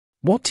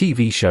What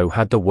TV show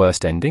had the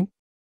worst ending?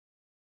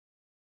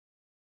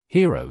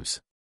 Heroes.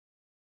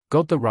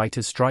 God, the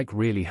writer's strike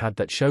really had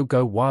that show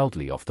go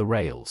wildly off the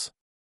rails.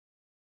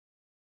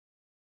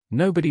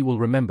 Nobody will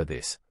remember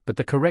this, but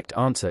the correct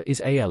answer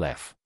is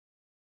ALF.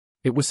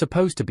 It was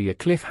supposed to be a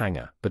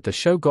cliffhanger, but the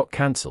show got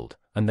cancelled,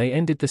 and they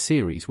ended the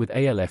series with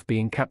ALF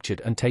being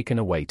captured and taken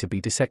away to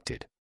be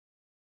dissected.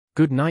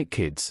 Good night,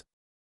 kids.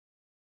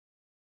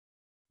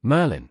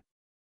 Merlin.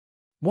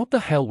 What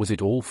the hell was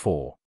it all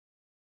for?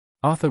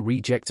 Arthur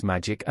rejects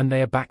magic and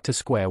they are back to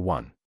square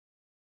one.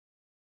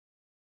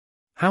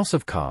 House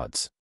of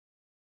Cards.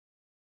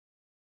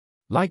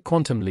 Like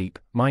Quantum Leap,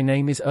 My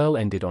Name is Earl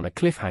ended on a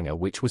cliffhanger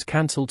which was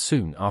cancelled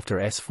soon after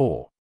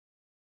S4.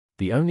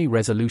 The only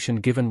resolution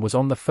given was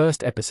on the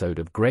first episode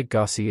of Greg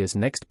Garcia's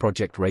next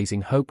project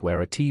Raising Hope,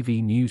 where a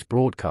TV news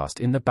broadcast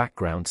in the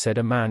background said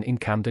a man in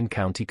Camden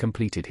County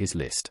completed his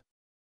list.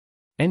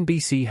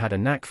 NBC had a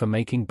knack for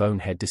making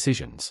bonehead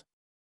decisions.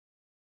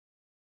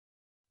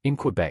 In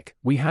Quebec,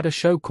 we had a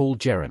show called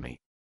Jeremy.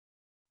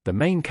 The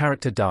main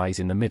character dies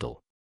in the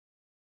middle.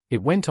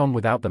 It went on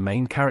without the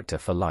main character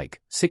for like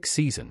 6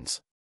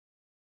 seasons.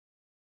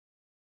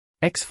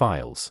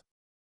 X-Files.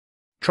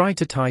 Tried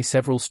to tie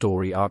several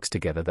story arcs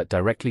together that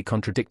directly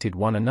contradicted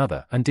one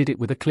another and did it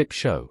with a clip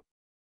show.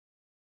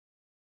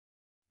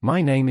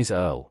 My Name is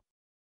Earl.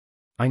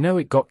 I know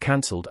it got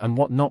cancelled and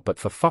whatnot, but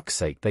for fuck's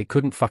sake they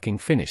couldn't fucking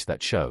finish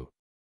that show.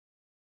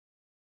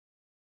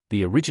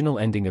 The original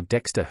ending of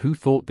Dexter, who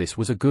thought this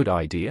was a good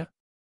idea?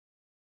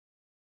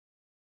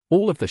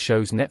 All of the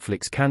shows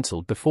Netflix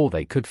cancelled before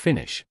they could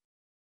finish.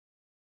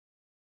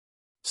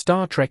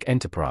 Star Trek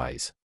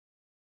Enterprise.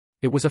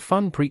 It was a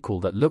fun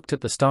prequel that looked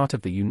at the start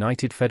of the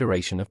United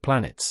Federation of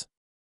Planets.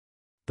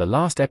 The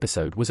last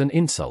episode was an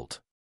insult.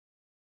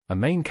 A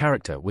main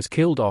character was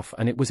killed off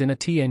and it was in a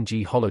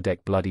TNG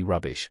holodeck. Bloody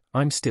rubbish,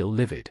 I'm still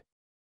livid.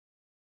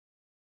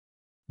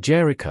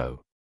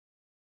 Jericho.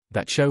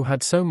 That show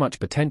had so much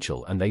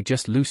potential and they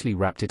just loosely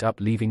wrapped it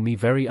up, leaving me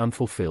very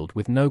unfulfilled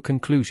with no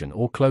conclusion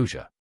or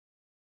closure.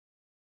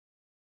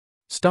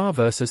 Star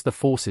vs. the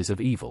Forces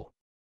of Evil.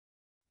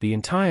 The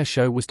entire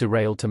show was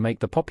derailed to make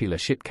the popular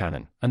shit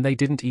canon, and they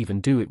didn't even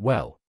do it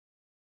well.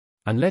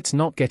 And let's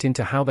not get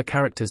into how the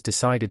characters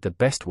decided the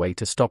best way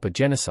to stop a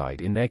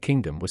genocide in their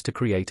kingdom was to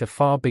create a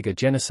far bigger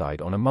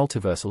genocide on a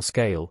multiversal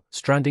scale,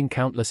 stranding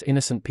countless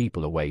innocent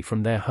people away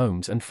from their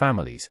homes and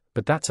families,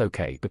 but that's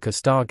okay because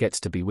Star gets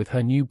to be with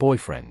her new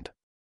boyfriend.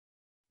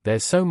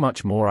 There's so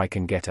much more I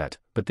can get at,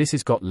 but this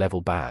has got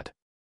level bad.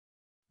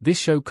 This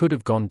show could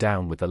have gone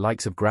down with the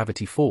likes of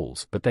Gravity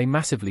Falls, but they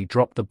massively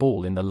dropped the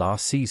ball in the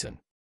last season.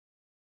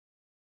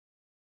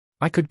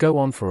 I could go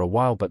on for a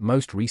while, but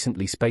most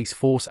recently Space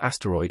Force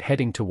asteroid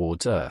heading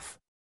towards Earth.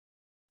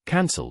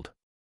 Cancelled.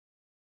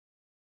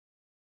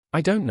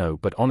 I don't know,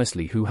 but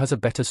honestly, who has a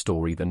better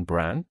story than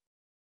Bran?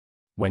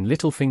 When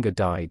Littlefinger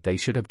died, they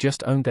should have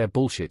just owned their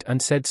bullshit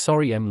and said,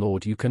 sorry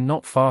M-Lord, you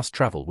cannot fast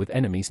travel with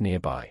enemies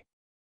nearby.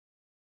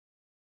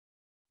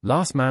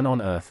 Last Man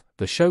on Earth,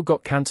 the show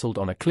got cancelled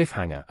on a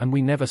cliffhanger and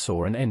we never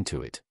saw an end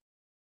to it.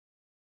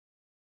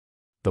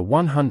 The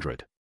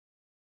 100.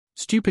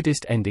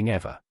 Stupidest ending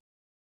ever.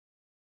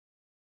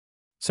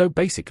 So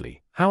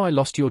basically, How I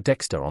Lost Your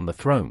Dexter on the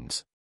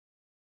Thrones.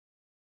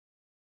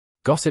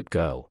 Gossip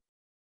Girl.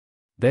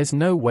 There's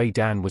no way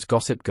Dan was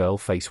Gossip Girl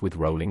face with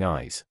rolling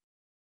eyes.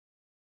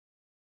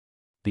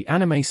 The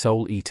Anime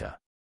Soul Eater.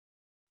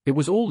 It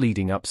was all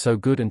leading up so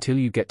good until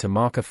you get to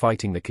Marka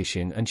fighting the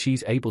Kishin and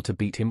she's able to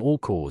beat him all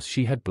cause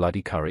she had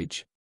bloody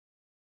courage.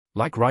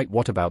 Like, right,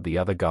 what about the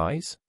other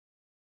guys?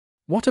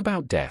 What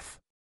about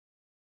Death?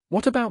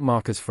 What about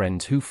Marka's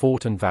friends who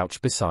fought and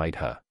vouched beside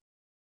her?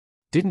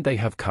 Didn't they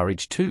have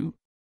courage too?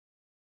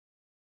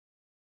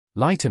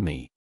 Lie to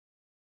me.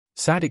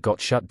 Sad it got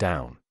shut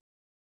down.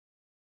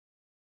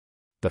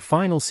 The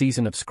final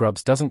season of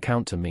Scrubs doesn't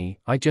count to me,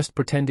 I just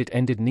pretend it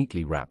ended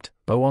neatly wrapped,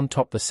 bow on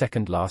top, the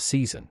second last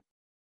season.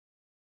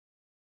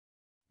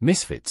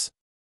 Misfits.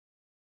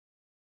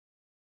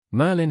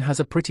 Merlin has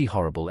a pretty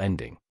horrible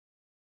ending.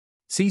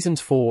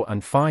 Seasons 4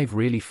 and 5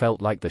 really felt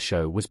like the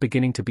show was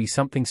beginning to be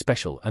something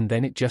special and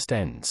then it just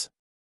ends.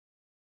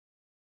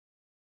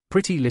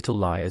 Pretty Little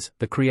Liars,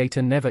 the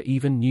creator never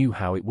even knew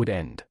how it would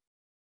end.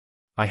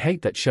 I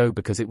hate that show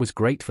because it was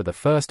great for the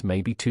first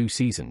maybe 2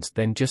 seasons,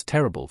 then just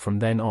terrible from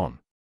then on.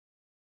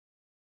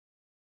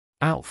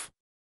 Alf.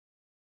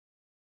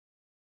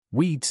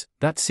 Weeds,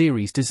 that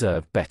series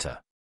deserved better.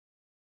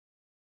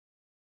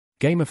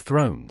 Game of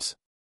Thrones.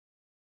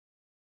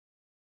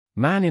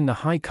 Man in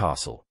the High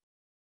Castle.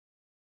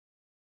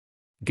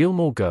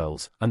 Gilmore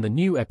Girls, and the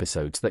new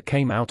episodes that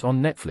came out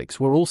on Netflix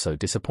were also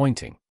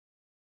disappointing.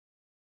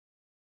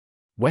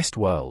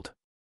 Westworld.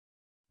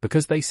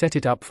 Because they set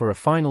it up for a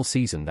final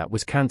season that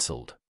was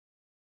cancelled.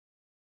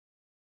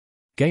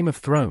 Game of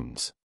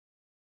Thrones.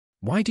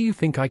 Why do you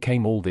think I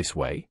came all this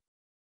way?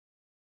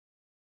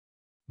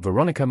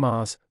 Veronica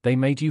Mars, they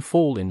made you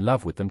fall in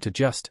love with them to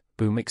just,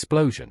 boom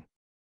explosion.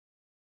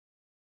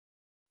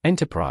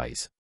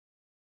 Enterprise.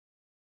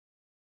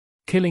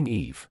 Killing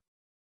Eve.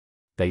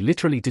 They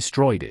literally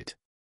destroyed it.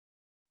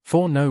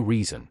 For no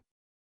reason.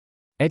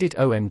 Edit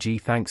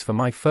OMG, thanks for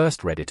my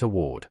first Reddit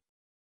award.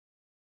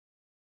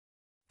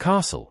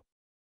 Castle.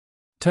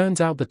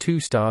 Turns out the two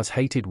stars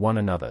hated one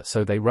another,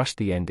 so they rushed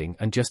the ending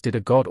and just did a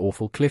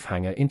god-awful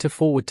cliffhanger into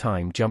forward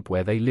time jump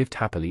where they lived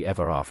happily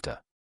ever after.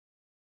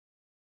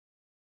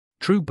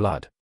 True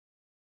Blood.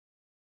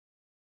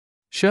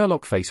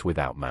 Sherlock face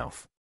without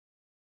mouth.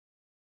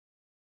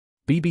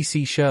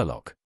 BBC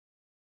Sherlock.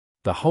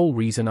 The whole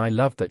reason I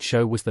loved that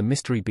show was the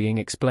mystery being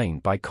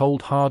explained by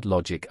cold hard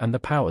logic and the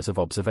powers of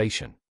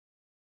observation.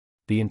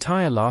 The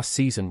entire last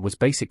season was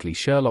basically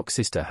Sherlock's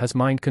sister has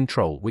mind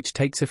control which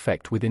takes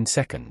effect within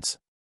seconds.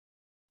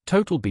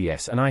 Total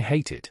BS, and I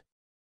hate it.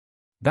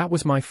 That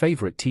was my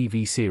favorite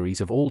TV series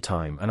of all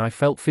time, and I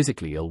felt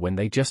physically ill when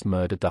they just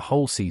murdered the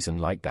whole season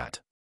like that.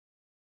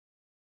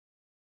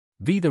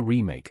 The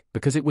remake,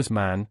 because it was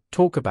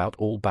talk about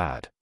all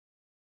bad.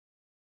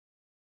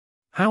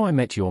 How I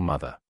Met Your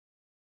Mother.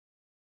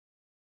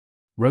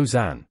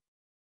 Roseanne.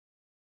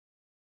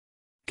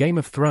 Game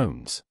of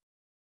Thrones.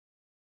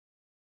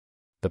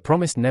 The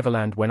Promised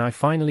Neverland. When I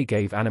finally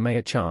gave anime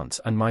a chance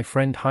and my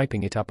friend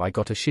hyping it up, I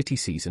got a shitty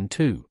season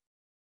 2.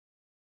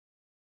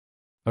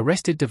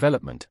 Arrested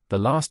Development. The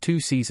last 2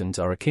 seasons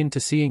are akin to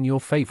seeing your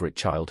favorite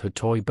childhood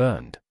toy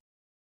burned.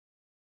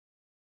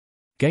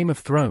 Game of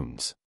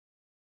Thrones.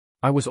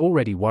 I was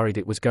already worried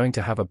it was going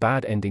to have a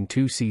bad ending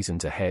 2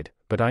 seasons ahead,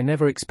 but I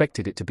never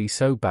expected it to be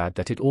so bad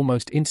that it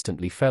almost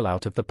instantly fell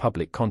out of the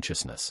public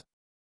consciousness.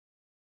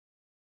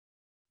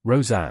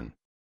 Roseanne.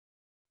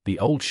 The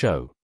old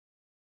show.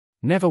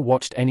 Never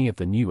watched any of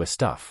the newer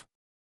stuff.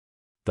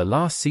 The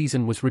last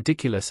season was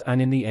ridiculous,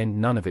 and in the end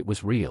none of it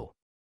was real.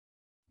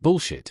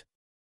 Bullshit.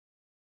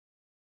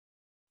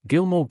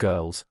 Gilmore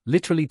Girls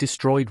literally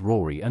destroyed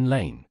Rory and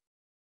Lane.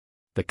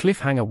 The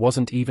cliffhanger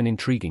wasn't even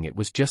intriguing, it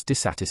was just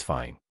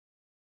dissatisfying.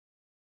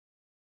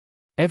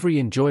 Every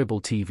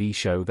enjoyable TV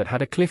show that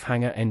had a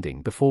cliffhanger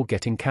ending before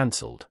getting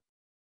cancelled.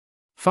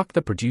 Fuck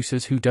the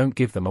producers who don't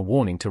give them a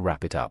warning to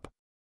wrap it up.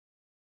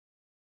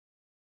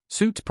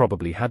 Suits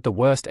probably had the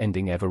worst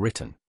ending ever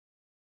written.